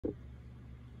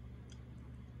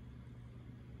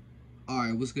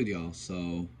Alright, what's good, y'all?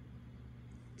 So,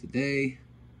 today,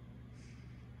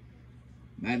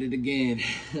 I'm at it again.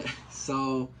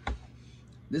 So,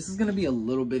 this is going to be a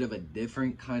little bit of a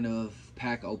different kind of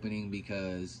pack opening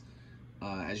because,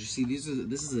 as you see,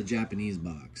 this is a Japanese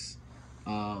box.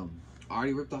 I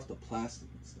already ripped off the plastic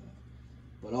and stuff.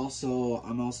 But also,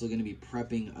 I'm also going to be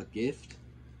prepping a gift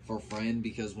for a friend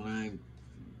because when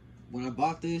I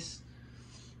bought this,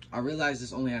 I realized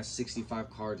this only has 65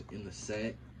 cards in the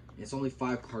set. It's only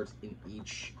 5 cards in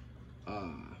each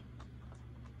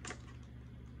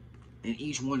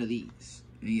one of these.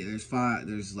 And yeah,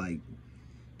 there's like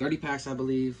 30 packs, I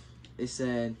believe it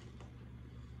said.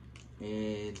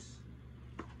 And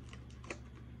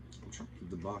I'm trying to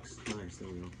keep the box nice. There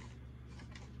we go.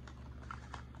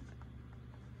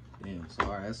 Damn. So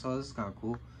alright, so this is kind of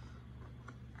cool.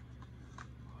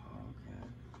 Okay.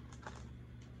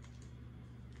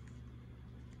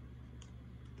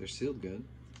 They're sealed good.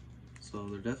 So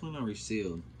they're definitely not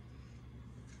resealed.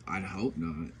 I'd hope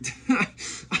not.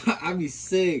 I'd be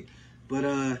sick.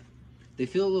 But they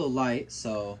feel a little light,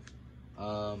 so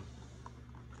I'm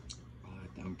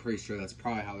pretty sure that's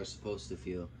probably how they're supposed to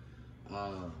feel.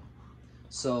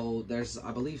 So there's,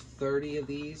 I believe, 30 of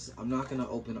these. I'm not gonna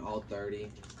open all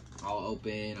 30. I'll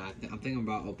open, I'm thinking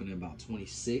about opening about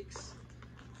 26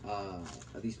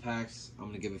 of these packs. I'm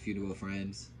gonna give a few to a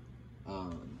friends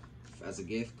as a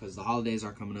gift because the holidays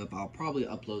are coming up. I'll probably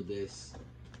upload this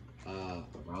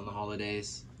around the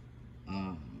holidays.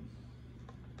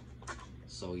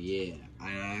 So yeah,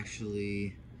 I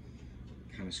actually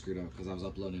kind of screwed up because I was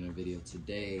uploading a video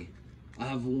today. I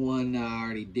have one that I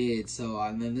already did, so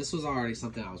and then this was already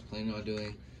something I was planning on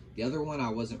doing. The other one I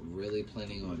wasn't really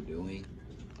planning on doing.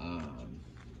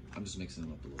 I'm just mixing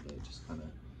them up a little bit, just kind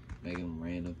of making them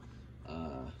random.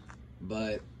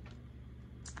 But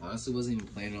honestly, wasn't even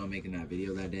planning on making that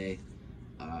video that day.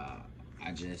 My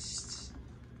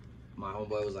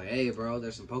homeboy was like, "Hey, bro,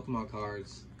 there's some Pokemon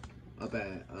cards up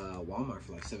at Walmart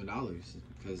for like $7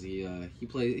 because he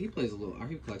plays a little, or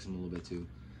he collects them a little bit too."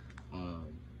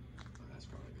 That's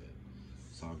probably good.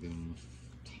 So I'll give him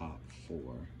top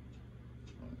 4.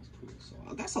 That's cool. So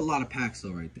that's a lot of packs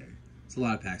though, right there. It's a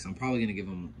lot of packs. I'm probably gonna give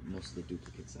him most of the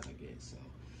duplicates that I get. So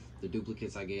the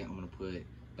duplicates I get, I'm gonna put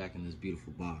back in this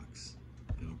beautiful box.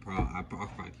 And I'll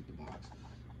probably keep the box,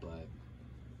 but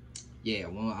yeah,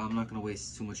 well, I'm not gonna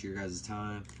waste too much of your guys'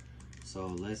 time. So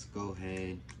let's go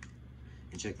ahead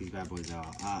and check these bad boys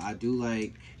out. I do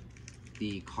like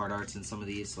the card arts in some of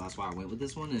these, so that's why I went with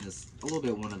this one. And it's a little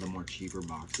bit one of the more cheaper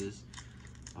boxes.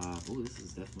 Oh, this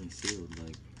is definitely sealed,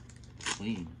 like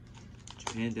clean.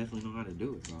 Japan definitely know how to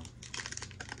do it, bro.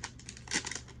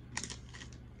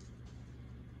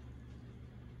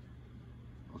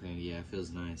 Okay, yeah, it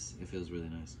feels nice. It feels really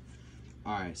nice.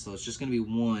 Alright, so it's just going to be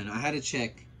one. I had to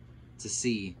check to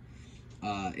see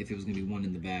if it was going to be one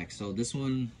in the back. So this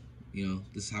one, you know,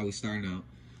 this is how we starting out.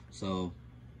 So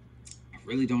I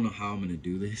really don't know how I'm going to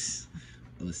do this.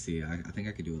 Let's see. I think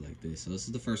I could do it like this. So this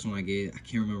is the first one I get. I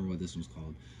can't remember what this one's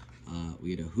called.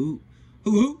 We get a hoot.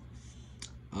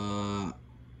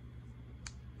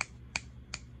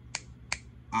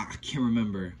 I can't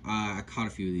remember. I caught a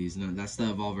few of these. No, that's the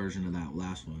evolved version of that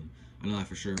last one. I know that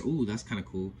for sure. Ooh, that's kind of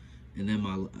cool. And then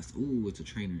ooh, it's a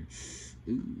trainer.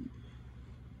 Ooh.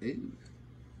 Ooh.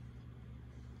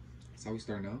 That's how we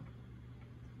starting out?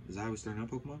 Is that how we starting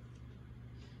out, Pokemon?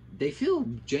 They feel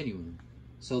genuine.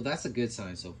 So that's a good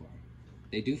sign so far.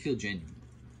 They do feel genuine.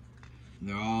 And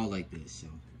they're all like this, so.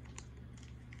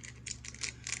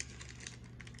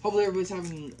 Hopefully everybody's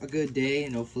having a good day,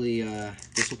 and hopefully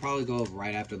this will probably go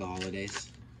right after the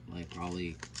holidays, like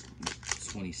probably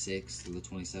 26th through the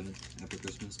 27th after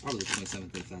Christmas, probably the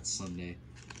 27th if that's Sunday.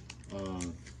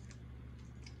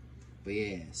 But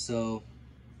yeah, so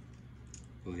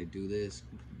go ahead and do this.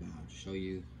 I'll show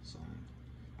you. Sorry,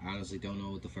 I honestly don't know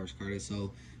what the first card is.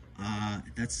 So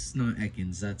that's not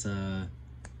Ekans. That's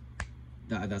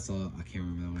that's all. I can't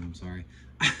remember that one. I'm sorry.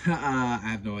 I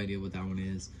have no idea what that one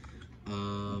is.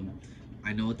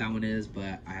 I know what that one is,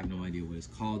 but I have no idea what it's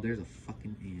called. There's a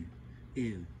fucking ant.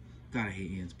 Ew. God, I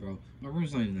hate ants, bro. My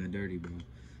room's not even that dirty, bro.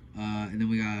 And then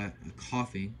we got a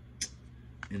coughing.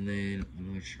 And then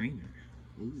another trainer.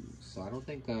 Ooh. So I don't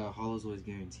think Hollow's always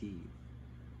guaranteed.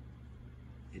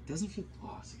 It doesn't feel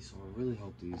glossy, so I really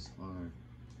hope these aren't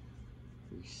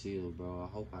resealed, bro. I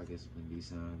hope I get something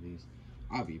decent out of these.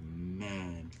 I'll be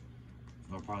mad.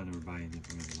 I'll probably never buy anything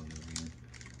from Amazon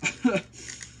again.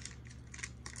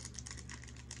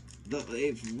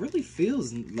 It really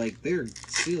feels like they're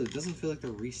sealed. It doesn't feel like they're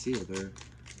resealed. They're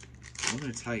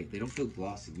tight. They don't feel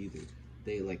glossy either.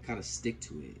 They like kind of stick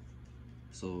to it.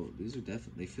 So these are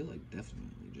definitely, they feel like definitely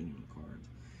genuine cards.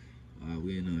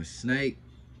 We get another snake.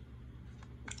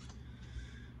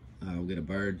 We'll get a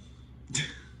bird.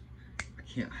 I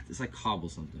can't, it's like cobble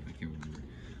something, I can't remember.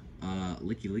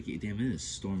 Licky Licky, damn, it is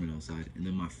storming outside. And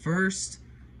then my first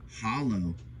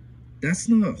hollow. That's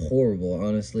not horrible,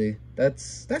 honestly.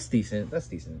 That's decent, that's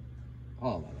decent.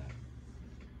 I'll allow that.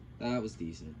 That was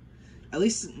decent. At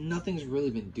least nothing's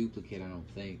really been duplicated, I don't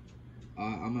think.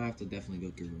 I'm gonna have to definitely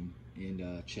go through them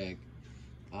and check.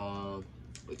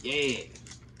 But yeah,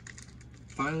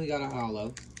 finally got a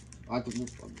hollow. But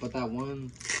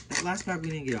that last pack we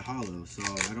didn't get a hollow, so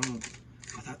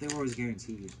I thought they were always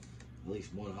guaranteed at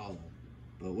least one hollow,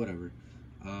 but whatever.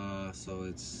 So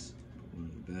it's one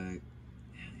in the back.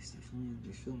 Yeah,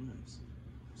 they feel nice.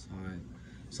 So alright.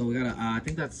 So we got a, I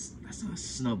think that's not a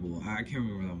snubble. I can't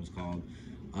remember what that was called.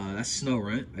 That's Snow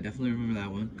Rent. I definitely remember that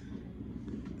one.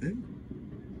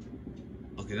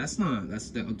 Okay,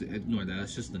 ignore that.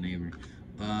 That's just the neighbor.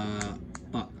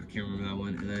 Fuck, I can't remember that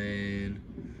one. And then,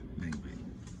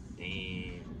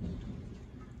 damn.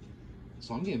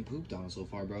 So I'm getting pooped on so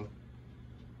far, bro.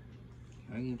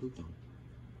 I'm getting pooped on.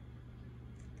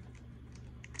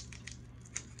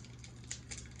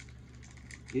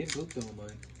 Getting pooped on,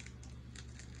 man.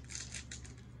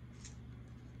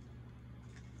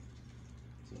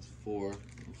 So that's four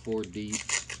deep.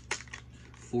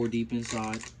 4 deep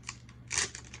inside.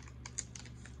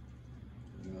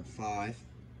 5.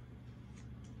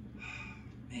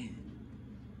 Man,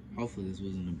 hopefully this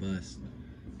wasn't a bust.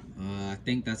 I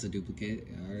think that's a duplicate.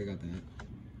 I already got that.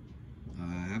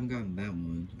 I haven't gotten that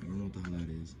one. I don't know what the hell that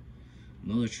is.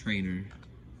 Another trainer.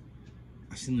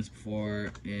 I've seen this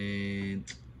before and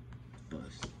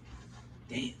bust.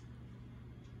 Damn.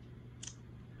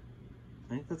 I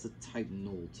think that's a type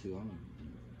null too. I don't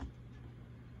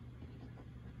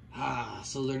know.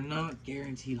 So they're not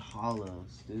guaranteed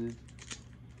hollows, dude.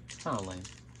 Kind of lame.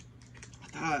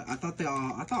 I thought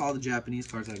all the Japanese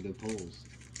cards had good pulls.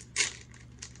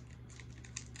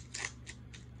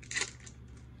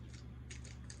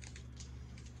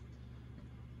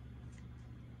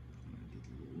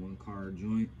 One card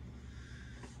joint.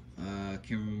 I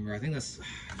can't remember. I think that's,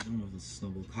 I don't know if it's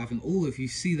Snowball Coughing. Oh, if you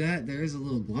see that, there is a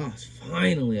little gloss.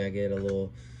 Finally, I get a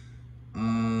little.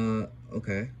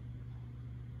 Okay.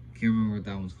 Can't remember what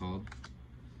that one's called.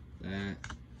 That.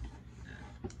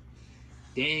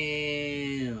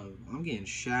 Damn, I'm getting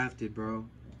shafted, bro.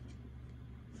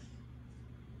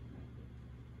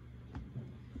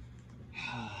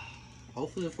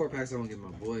 Hopefully the 4 packs I don't get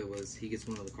my boy he gets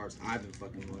one of the cards I've been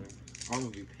fucking wanting. I'm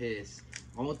gonna be pissed.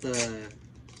 I want the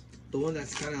one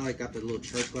that's kind of like got the little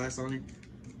church glass on it.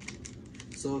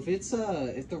 So if it's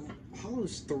if the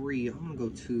hollow's 3, I'm gonna go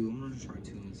 2. I'm gonna try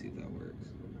 2 and see if that works.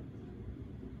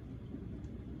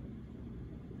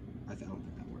 I don't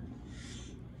think that worked.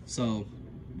 So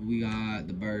we got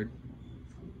the bird.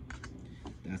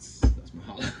 That's my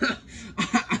hollow.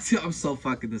 I'm so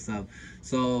fucking this up.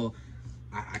 So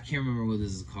I can't remember what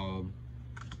this is called.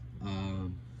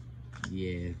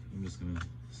 Yeah, I'm just gonna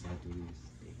slide through these.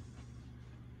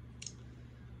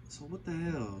 So what the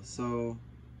hell? So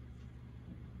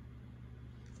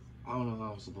I don't know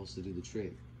how I'm supposed to do the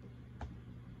trick.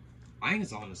 I think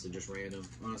it's honestly just random.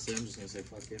 Honestly, I'm just gonna say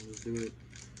fuck it, just do it.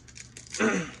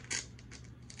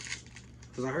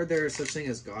 Because I heard there is such thing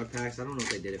as God packs. I don't know if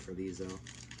they did it for these though.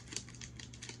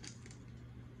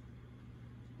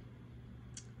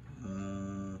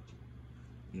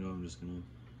 You know, I'm just gonna.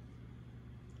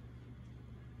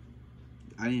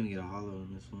 I didn't even get a hollow on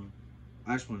this one.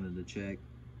 I just wanted to check.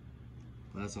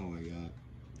 That's all I got.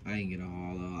 I didn't get a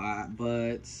hollow.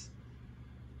 But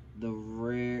the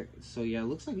rare. So yeah, it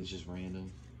looks like it's just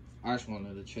random. I just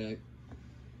wanted to check.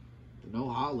 But no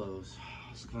hollows.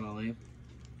 It's kind of lame.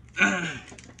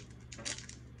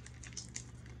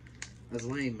 That's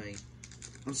lame, man.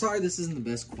 I'm sorry this isn't the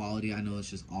best quality. I know it's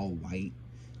just all white.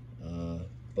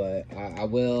 But I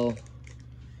will,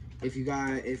 if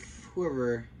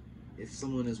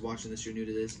someone is watching this, you're new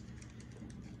to this,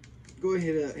 go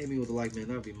ahead and hit me with a like, man.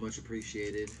 That would be much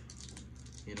appreciated.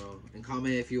 You know, and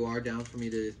comment if you are down for me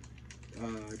to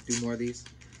do more of these.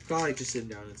 I like just sitting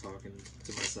down and talking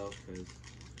to myself because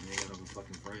I ain't got no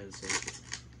fucking friends. So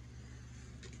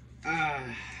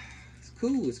it's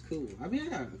cool. It's cool. I mean, I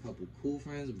got a couple cool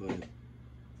friends, but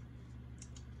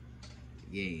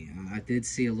yeah, I did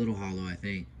see a little hollow, I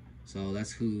think. So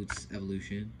that's Hoot's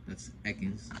Evolution. That's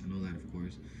Ekans. I know that, of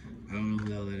course. I don't know who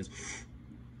the hell that is.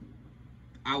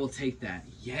 I will take that.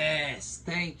 Yes,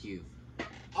 thank you.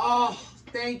 Oh,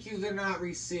 thank you. They're not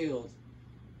resealed.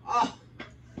 Oh,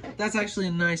 that's actually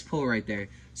a nice pull right there.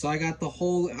 So I got the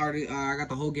whole I got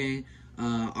the whole gang.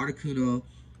 Articuno,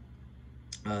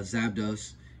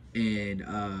 Zapdos, and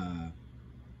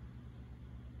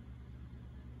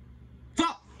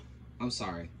fuck! I'm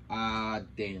sorry.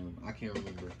 Damn, I can't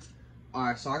remember.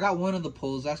 Alright, so I got one of the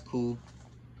pulls, that's cool.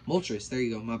 Moltres, there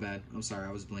you go, my bad. I'm sorry,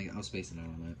 I was blanking, I was spacing out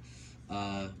on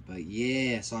that. But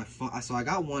yeah, so I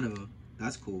got one of them.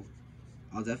 That's cool.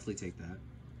 I'll definitely take that.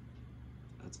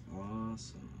 That's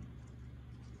awesome.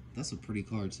 That's a pretty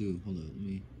card too. Hold on, let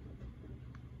me.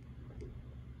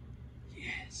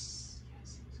 Yes.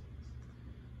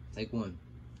 Take one.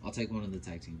 I'll take one of the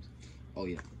tag teams. Oh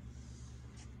yeah.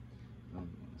 I'm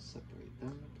gonna separate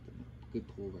that. Good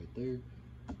pull right there.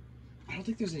 I don't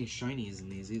think there's any shinies in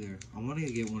these either. I wanted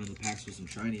to get one of the packs with some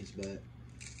shinies, but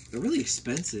they're really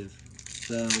expensive.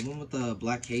 The one with the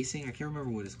black casing, I can't remember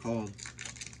what it's called.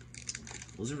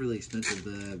 Those are really expensive.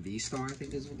 The V-Star, I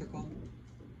think is what they're called.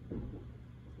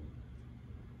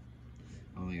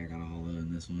 I don't think I got a holo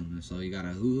in this one. So you got a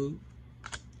hoo-hoo.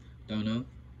 Don't know.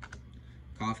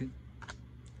 Coffee.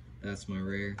 That's my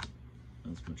rare.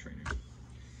 That's my trainer.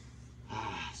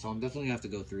 So I'm definitely gonna have to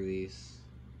go through these.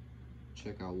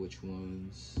 Check out which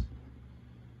ones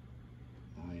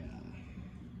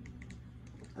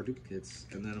are duplicates.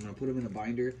 And then I'm gonna put them in a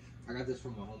binder. I got this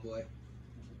from my homeboy.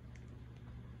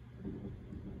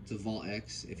 It's a Vault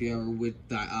X. If you ever would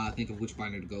think of which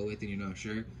binder to go with and you're not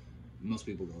sure, most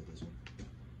people go with this one.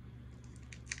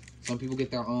 Some people get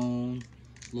their own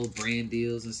little brand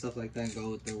deals and stuff like that and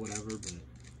go with their whatever, but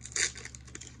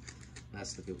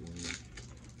that's the good one.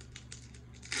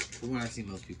 From what I've seen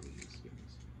most people use, to be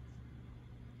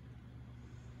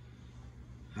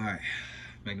honest. Alright.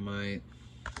 Magnemite.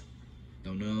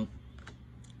 Don't know.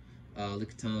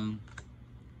 Lickitung.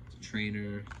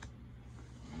 Trainer.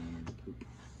 And poop.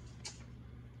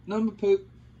 Number poop.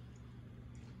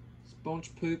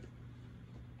 Sponge poop.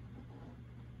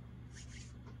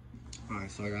 Alright,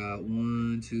 so I got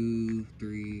 1, 2,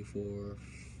 3, 4,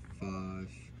 5,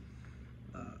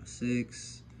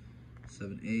 6,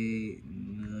 7, 8,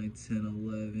 9, 10,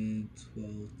 11,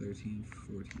 12, 13,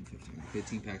 14, 15.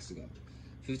 15 packs to go.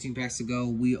 15 packs to go.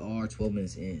 We are 12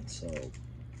 minutes in, so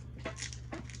I'm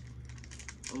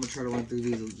gonna try to run through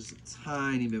these just a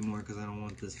tiny bit more because I don't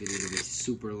want this video to get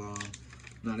super long.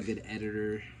 I'm not a good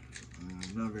editor.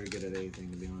 I'm not very good at anything,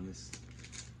 to be honest.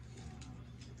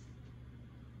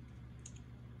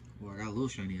 Well, I got a little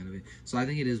shiny out of it. So I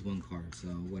think it is one card, so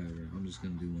whatever. I'm just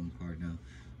gonna do one card now.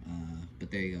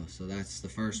 But there you go. So that's the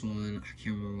first one. I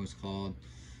can't remember what it's called.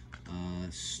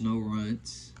 Snow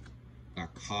Runt.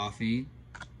 Got Coffee.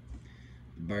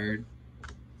 Bird.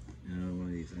 And one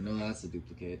of these. I know that's a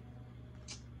duplicate.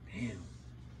 Damn.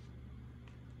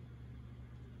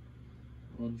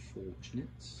 Unfortunate.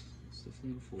 It's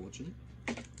definitely unfortunate.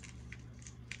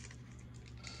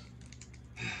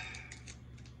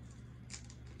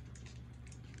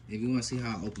 If you want to see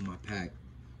how I open my pack,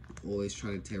 always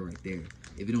try to tear right there.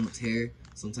 If you don't tear,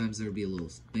 sometimes there'll be a little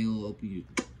thing will open. You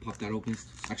pop that open.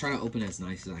 I try to open as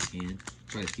nice as I can.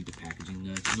 Try to keep the packaging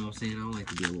nice. You know what I'm saying? I don't like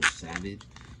to be a little savage.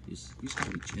 You just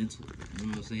gotta be gentle. You know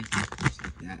what I'm saying? Just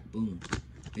like that. Boom.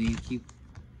 Then you keep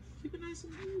it nice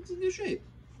and it's in good shape.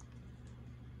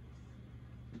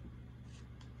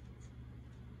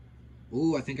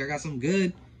 Ooh, I think I got something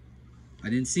good. I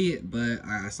didn't see it, but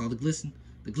I saw the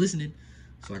glistening.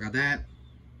 So I got that.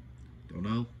 Don't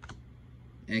know.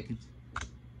 Ekans.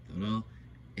 Don't know.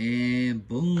 And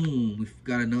boom, we've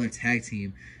got another tag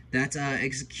team. That's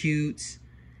Execute,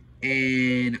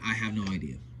 and I have no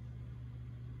idea.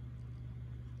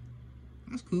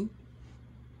 That's cool.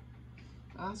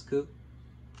 That's cool.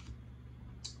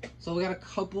 So we got a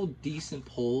couple decent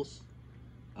pulls.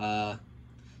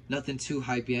 Nothing too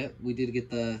hype yet. We did get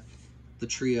the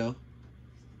trio.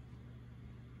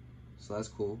 So that's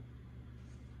cool.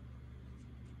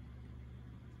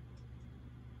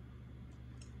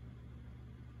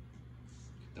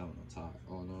 That one on top.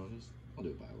 Oh no, I'll do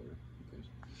it by order. Okay.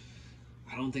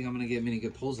 I don't think I'm gonna get many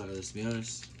good pulls out of this, to be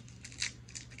honest.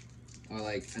 Or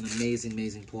like an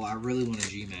amazing pull. I really want a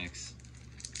G-Max.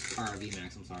 Or a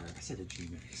V-Max, I'm sorry. I said a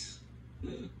G-Max.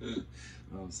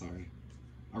 Oh, I'm sorry.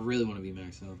 I really want a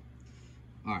V-Max though.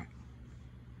 Alright.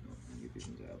 Get these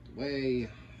ones out of the way.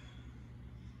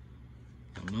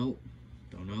 Don't know.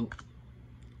 Don't know.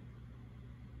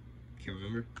 Can't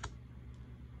remember.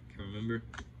 Can't remember.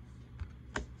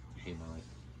 I hate my life.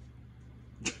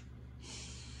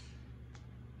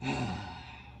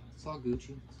 It's all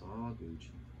Gucci. It's all Gucci.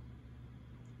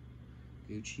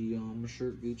 Gucci on my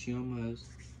shirt, Gucci on my hose.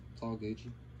 It's all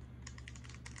Gucci.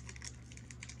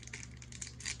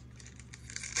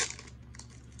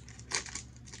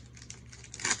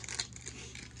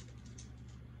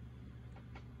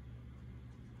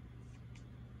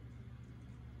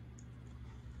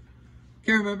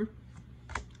 Can't remember.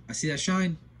 I see that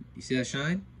shine. You see that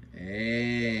shine?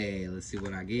 Hey, let's see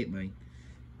what I get, man.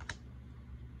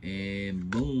 And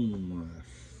boom.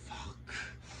 Fuck.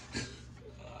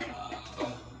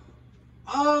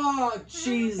 Oh,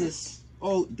 Jesus.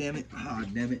 Oh, damn it. Ah,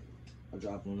 damn it. I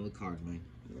dropped one of the cards, man.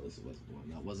 At least it wasn't one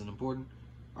that wasn't important.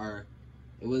 Or,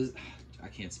 it was, I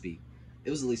can't speak. It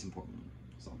was the least important one.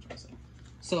 That's all I'm trying to say.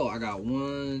 So, I got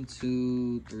 1,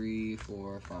 2, 3,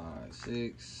 4, 5,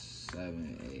 6,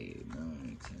 7, 8,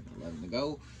 9, 10, 11 to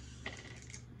go.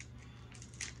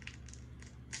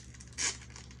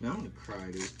 Man, I'm gonna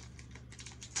cry, dude.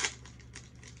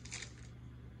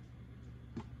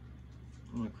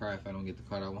 I'm gonna cry if I don't get the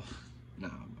card I want. No,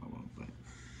 I won't,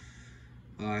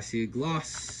 but... I see a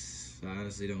gloss. I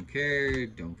honestly don't care.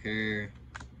 Don't care.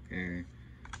 Don't care.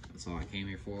 That's all I came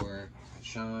here for.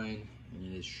 Shine. And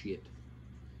it is shit.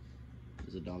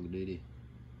 It's a dog duty.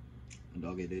 A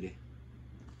doggy duty.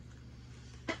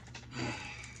 I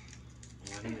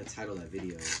need to title that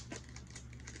video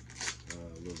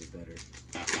a little bit better.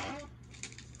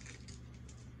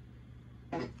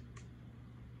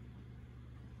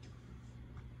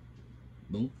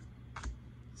 Boom.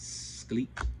 Skleep.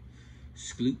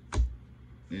 Skloop.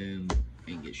 And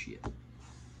ain't get shit.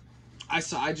 I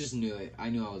just knew it. I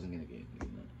knew I wasn't gonna get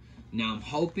anything. Now I'm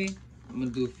hoping I'm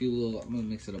gonna do a few little. I'm gonna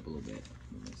mix it up a little bit.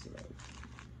 I'm gonna mix it up.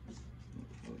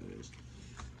 What it is.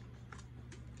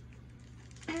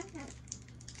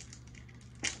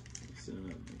 Mix it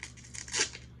up.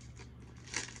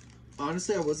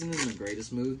 Honestly, I wasn't in the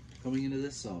greatest mood coming into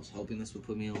this, so I was hoping this would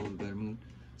put me in a little bit better mood.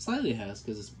 Slightly has,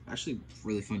 because it's actually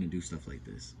really fun to do stuff like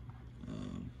this.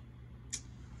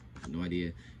 No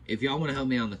idea. If y'all want to help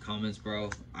me out in the comments, bro,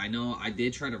 I know I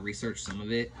did try to research some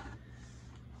of it.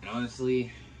 And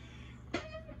honestly,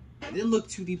 I didn't look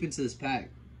too deep into this pack,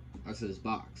 or to this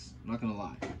box. I'm not going to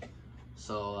lie.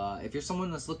 So, if you're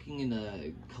someone that's looking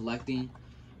into collecting,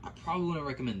 I probably wouldn't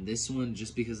recommend this one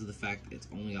just because of the fact that it's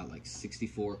only got like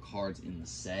 64 cards in the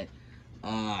set.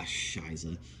 Ah,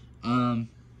 shiza. My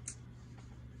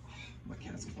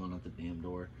cat's clawing out the damn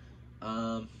door.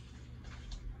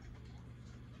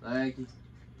 Thank you.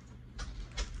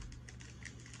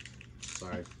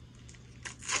 Sorry.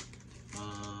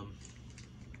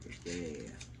 Okay.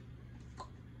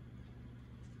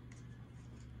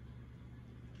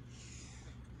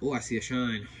 Oh, I see a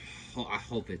shine. Oh, I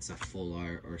hope it's a full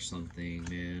art or something,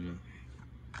 man.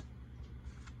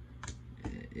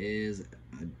 It is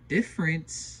a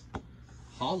different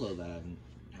holo that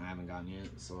I haven't gotten yet,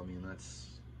 so I mean that's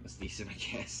decent, I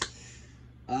guess.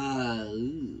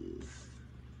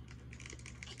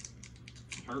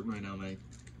 Hurt right now, mate.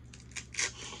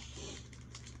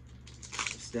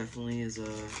 This definitely is a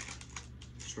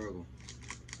struggle.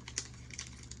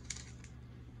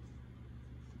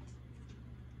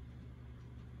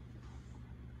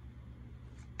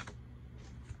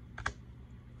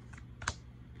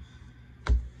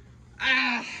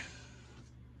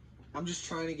 I'm just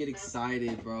trying to get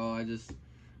excited, bro.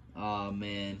 Oh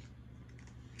man.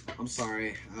 I'm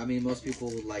sorry. I mean, most people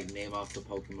would like name off the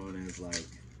Pokemon as like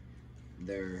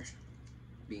they're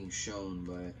being shown,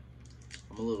 but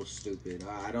I'm a little stupid.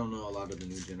 I don't know a lot of the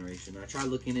new generation. I tried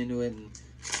looking into it and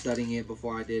studying it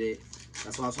before I did it.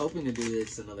 That's why I was hoping to do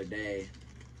this another day.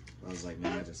 I was like,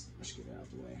 man, I should get it out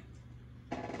the way.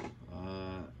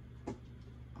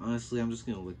 Honestly, I'm just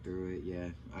gonna look through it. Yeah,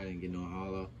 I didn't get no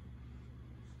holo.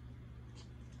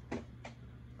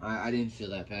 I didn't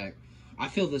feel that pack. I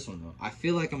feel this one though. I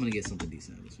feel like I'm gonna get something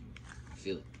decent out of this one. I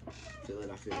feel it. I feel it.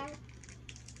 I feel it.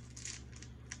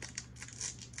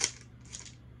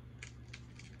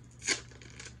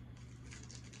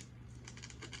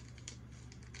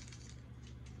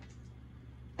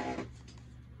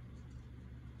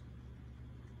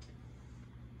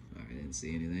 I didn't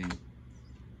see anything.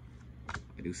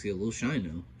 I do see a little shine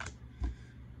though.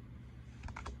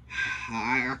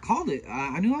 I called it.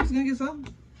 I knew I was gonna get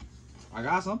something. I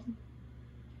got something.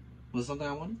 Was it something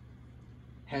I wanted?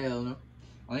 Hell no.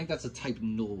 I think that's a type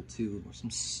null too, or some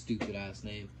stupid ass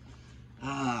name.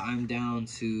 I'm down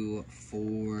to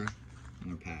 4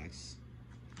 more packs.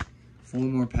 4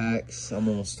 more packs. I'm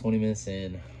almost 20 minutes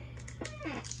in.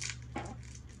 A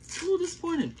little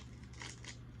disappointed.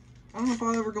 I don't know if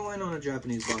I'll ever go in on a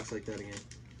Japanese box like that again.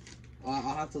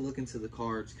 I'll have to look into the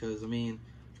cards, because I mean,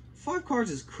 5 cards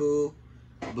is cool,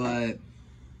 but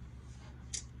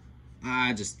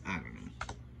I don't know.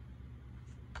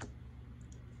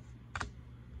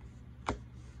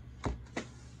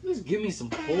 Just give me some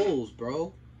pulls,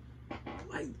 bro.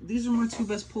 Like, these are my 2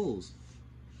 best pulls.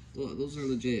 Look, those are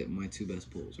legit my 2 best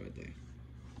pulls right there.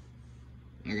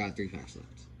 I got 3 packs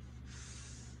left.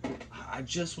 I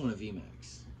just want a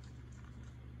VMAX.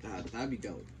 God, that'd be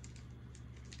dope.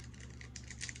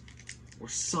 Or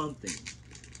something.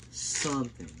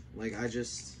 Something. Like, I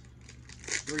just...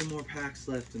 3 more packs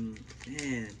left, and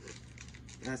man,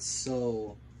 that's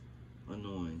so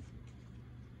annoying.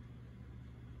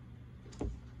 I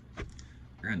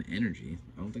got an energy.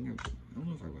 I don't know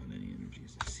if I got any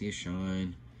energies. I see a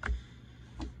shine.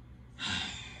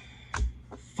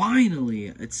 Finally,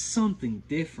 it's something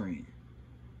different.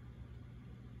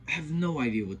 I have no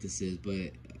idea what this is,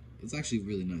 but it's actually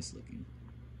really nice looking.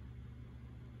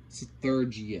 It's a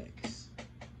 3rd GX.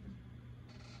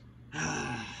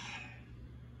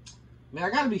 Man, I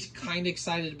gotta be kind of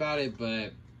excited about it,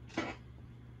 but I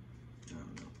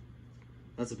don't know.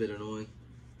 That's a bit annoying.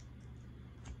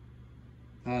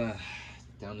 Down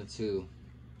to 2.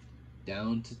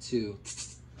 Down to 2. Oh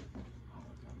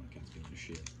god, my cat's doing this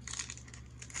shit.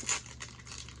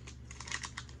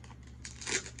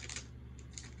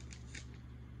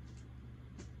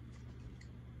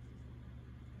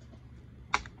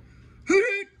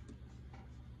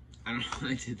 I don't know why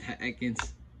I did that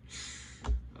against.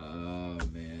 Oh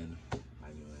man, I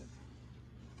knew it.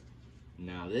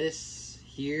 Now this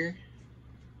here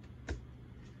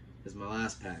is my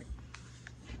last pack.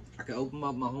 I can open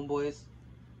up my homeboys,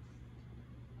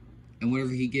 and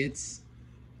whatever he gets,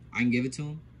 I can give it to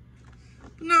him.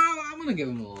 But no, I'm gonna give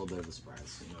him a little bit of a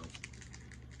surprise. You know,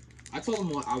 I told him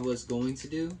what I was going to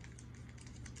do,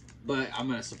 but I'm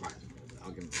gonna surprise him a little bit.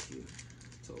 I'll give him a few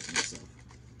to open myself.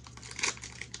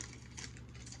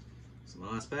 So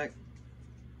my last pack.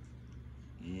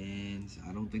 And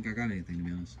I don't think I got anything, to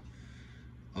be honest.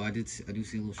 Oh, I do see a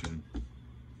little shine.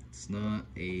 It's not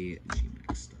a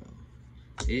G-Max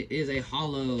though. It is a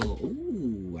hollow.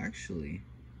 Ooh, actually.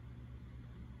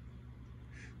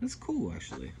 That's cool,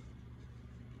 actually.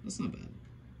 That's not bad.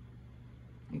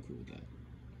 I'm cool with that.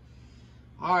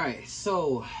 Alright,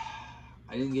 so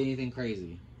I didn't get anything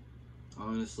crazy.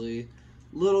 Honestly,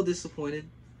 a little disappointed.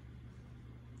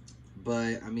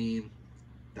 But I mean,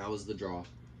 that was the draw.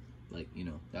 Like, you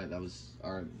know, that was,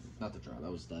 or not the draw,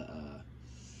 that was the,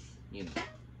 you know,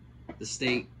 the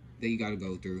state that you gotta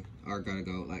go through, or gotta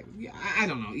go, like, I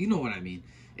don't know, you know what I mean.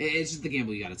 It's just the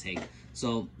gamble you gotta take.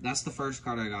 So, that's the first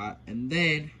card I got, and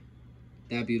then,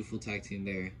 that beautiful tag team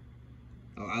there.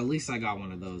 Oh, at least I got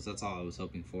one of those, that's all I was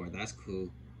hoping for. That's cool.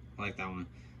 I like that one.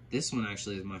 This one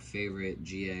actually is my favorite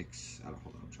GX. Hold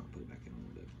on, I'm trying to put it back in a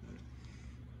little bit.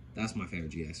 That's my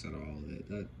favorite GX out of all of it.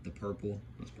 The purple,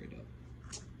 that's pretty dope.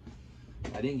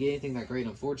 I didn't get anything that great,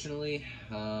 unfortunately.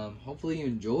 Hopefully you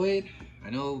enjoyed. I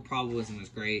know it probably wasn't as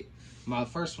great. The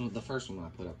first one I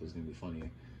put up was gonna be funnier,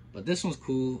 but this one's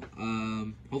cool.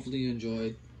 Hopefully you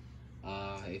enjoyed.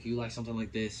 If you like something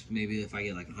like this, maybe if I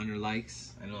get like 100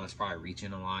 likes, I know that's probably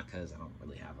reaching a lot because I don't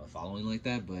really have a following like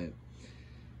that, but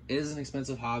it is an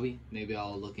expensive hobby. Maybe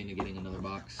I'll look into getting another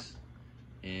box.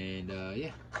 And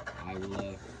yeah,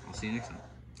 I'll see you next time.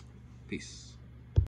 Peace.